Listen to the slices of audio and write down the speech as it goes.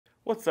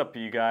What's up,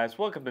 you guys?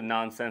 Welcome to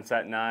Nonsense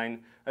at 9,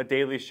 a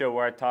daily show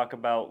where I talk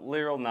about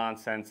literal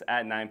nonsense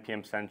at 9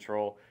 p.m.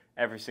 Central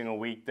every single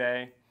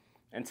weekday.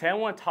 And today I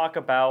want to talk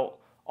about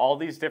all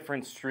these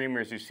different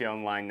streamers you see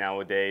online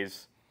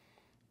nowadays,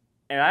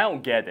 and I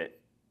don't get it.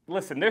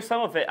 Listen, there's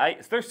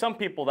some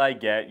people that I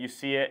get. You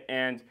see it,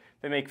 and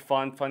they make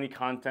funny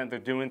content. They're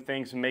doing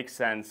things that make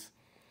sense.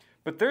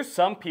 But there's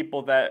some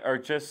people that are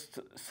just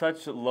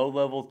such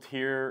low-level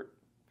tier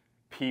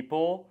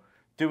people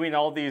doing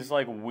all these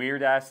like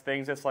weird ass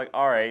things. It's like,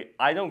 all right,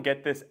 I don't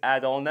get this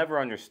at all.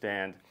 Never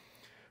understand.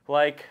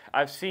 Like,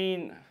 I've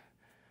seen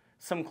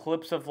some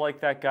clips of like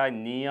that guy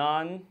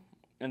Neon,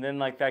 and then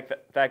like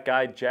that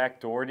guy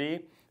Jack Doherty.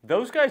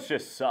 Those guys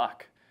just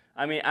suck.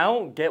 I mean, I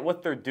don't get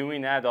what they're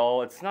doing at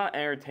all. It's not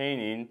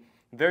entertaining.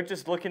 They're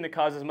just looking to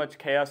cause as much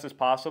chaos as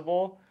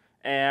possible,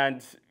 and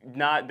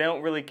they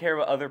don't really care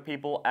about other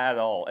people at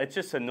all. It's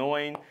just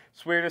annoying.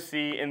 It's weird to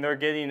see, and they're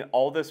getting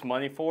all this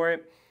money for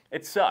it.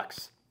 It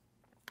sucks.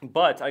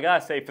 But I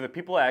gotta say, for the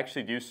people that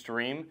actually do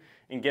stream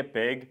and get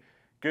big,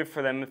 good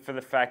for them, for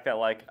the fact that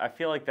like I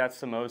feel like that's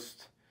the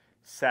most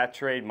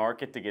saturated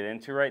market to get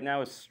into right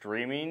now is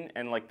streaming,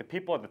 and like the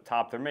people at the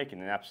top, they're making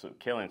an absolute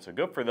killing. So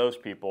good for those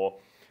people.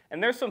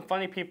 And there's some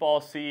funny people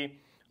I'll see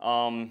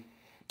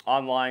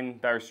online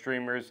that are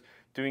streamers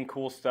doing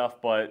cool stuff,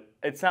 but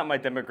it's not my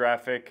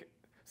demographic.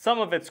 Some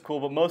of it's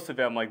cool, but most of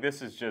it I'm like,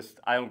 this is just,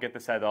 I don't get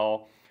this at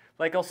all.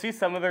 Like, I'll see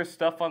some of their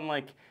stuff on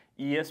like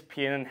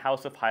ESPN and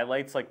House of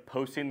Highlights, like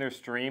posting their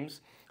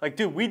streams. Like,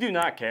 dude, we do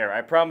not care.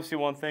 I promise you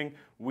one thing,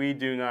 we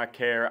do not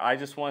care. I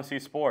just want to see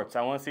sports.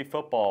 I want to see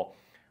football.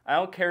 I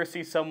don't care to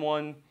see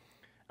someone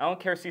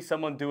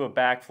do a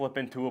backflip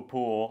into a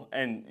pool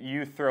and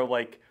you throw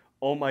like,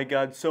 oh my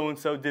God,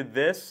 so-and-so did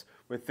this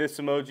with this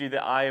emoji,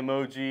 the eye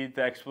emoji,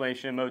 the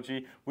explanation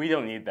emoji. We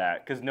don't need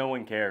that because no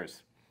one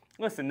cares.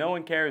 Listen, no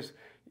one cares.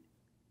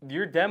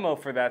 Your demo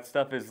for that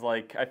stuff is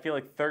like, I feel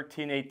like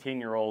 13,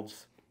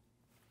 18-year-olds,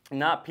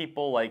 not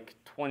people like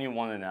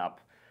 21 and up.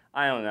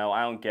 I don't know.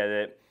 I don't get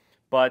it.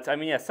 But, I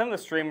mean, yeah, some of the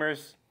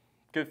streamers,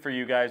 good for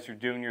you guys. You're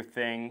doing your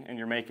thing, and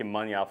you're making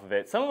money off of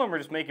it. Some of them are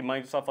just making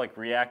money just off, like,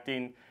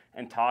 reacting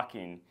and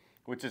talking,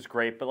 which is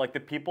great. But, like, the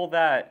people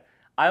that...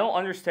 I don't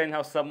understand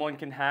how someone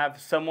can have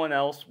someone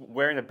else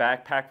wearing a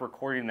backpack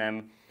recording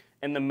them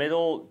in the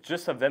middle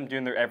just of them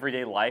doing their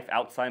everyday life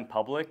outside in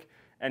public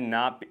and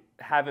not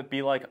have it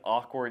be, like,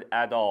 awkward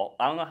at all.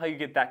 I don't know how you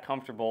get that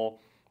comfortable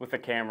with a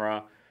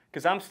camera,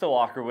 because I'm still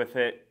awkward with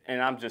it,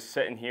 and I'm just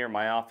sitting here in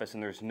my office,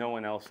 and there's no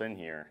one else in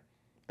here.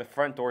 The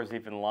front door is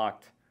even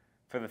locked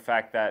for the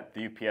fact that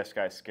the UPS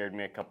guy scared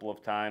me a couple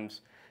of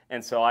times,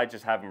 and so I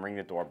just have him ring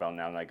the doorbell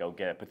now, and I go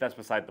get it. But that's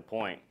beside the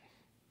point.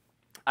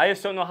 I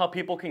just don't know how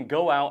people can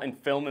go out and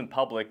film in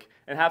public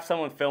and have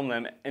someone film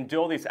them and do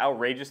all these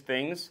outrageous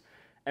things,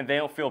 and they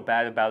don't feel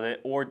bad about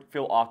it or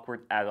feel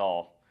awkward at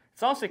all.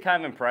 It's honestly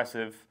kind of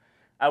impressive.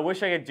 I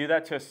wish I could do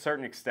that to a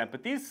certain extent,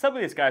 but some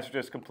of these guys are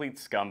just complete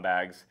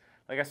scumbags.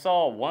 Like, I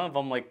saw one of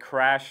them like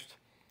crashed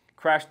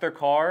their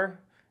car,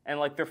 and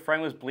like their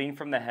friend was bleeding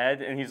from the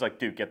head, and he's like,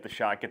 dude, get the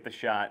shot, get the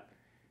shot.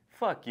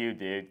 Fuck you,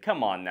 dude.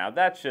 Come on now.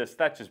 That's just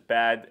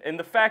bad. And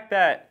the fact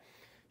that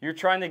you're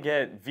trying to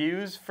get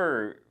views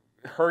for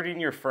hurting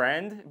your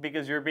friend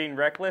because you're being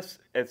reckless,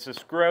 it's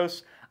just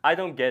gross. I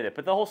don't get it.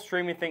 But the whole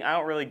streaming thing, I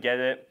don't really get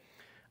it.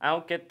 I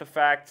don't get the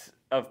fact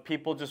of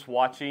people just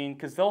watching,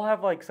 because they'll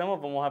have like, some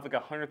of them will have like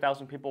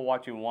 100,000 people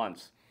watching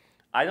once.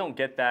 I don't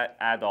get that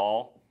at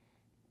all.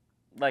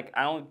 Like,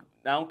 I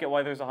don't get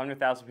why there's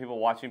 100,000 people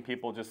watching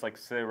people just like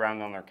sit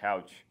around on their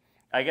couch.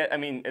 I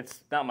mean,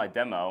 it's not my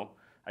demo.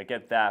 I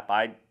get that,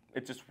 but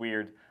it's just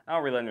weird. I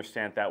don't really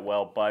understand it that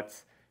well,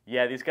 but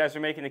yeah, these guys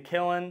are making a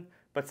killing,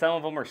 but some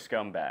of them are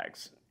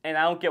scumbags. And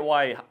I don't get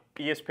why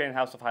ESPN and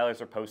House of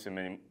Highlights are posting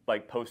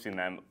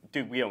them.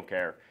 Dude, we don't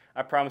care.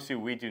 I promise you,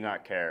 we do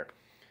not care.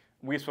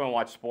 We just want to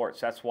watch sports.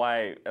 That's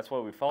why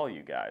we follow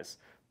you guys.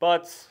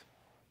 But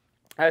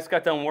I just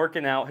got done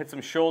working out, hit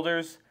some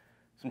shoulders,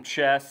 some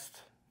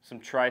chest, some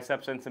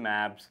triceps, and some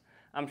abs.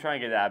 I'm trying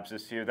to get abs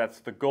this year.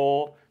 That's the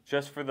goal,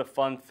 just for the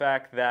fun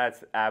fact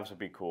that abs would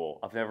be cool.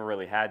 I've never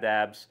really had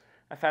abs.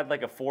 I've had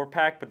like a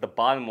 4-pack, but the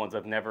bottom ones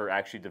I've never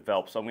actually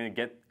developed. So I'm going to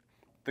get,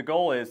 the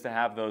goal is to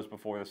have those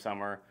before the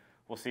summer.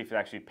 We'll see if it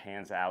actually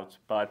pans out.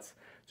 But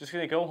just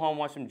going to go home,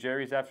 watch some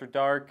Jerry's After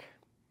Dark,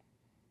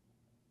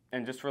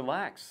 and just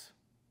relax.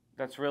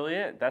 That's really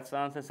it. That's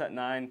Nonsense at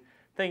 9.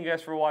 Thank you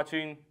guys for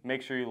watching.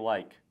 Make sure you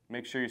like.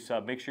 Make sure you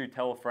sub. Make sure you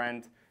tell a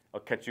friend. I'll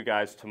catch you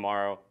guys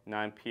tomorrow,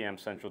 9 p.m.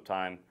 Central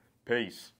Time. Peace.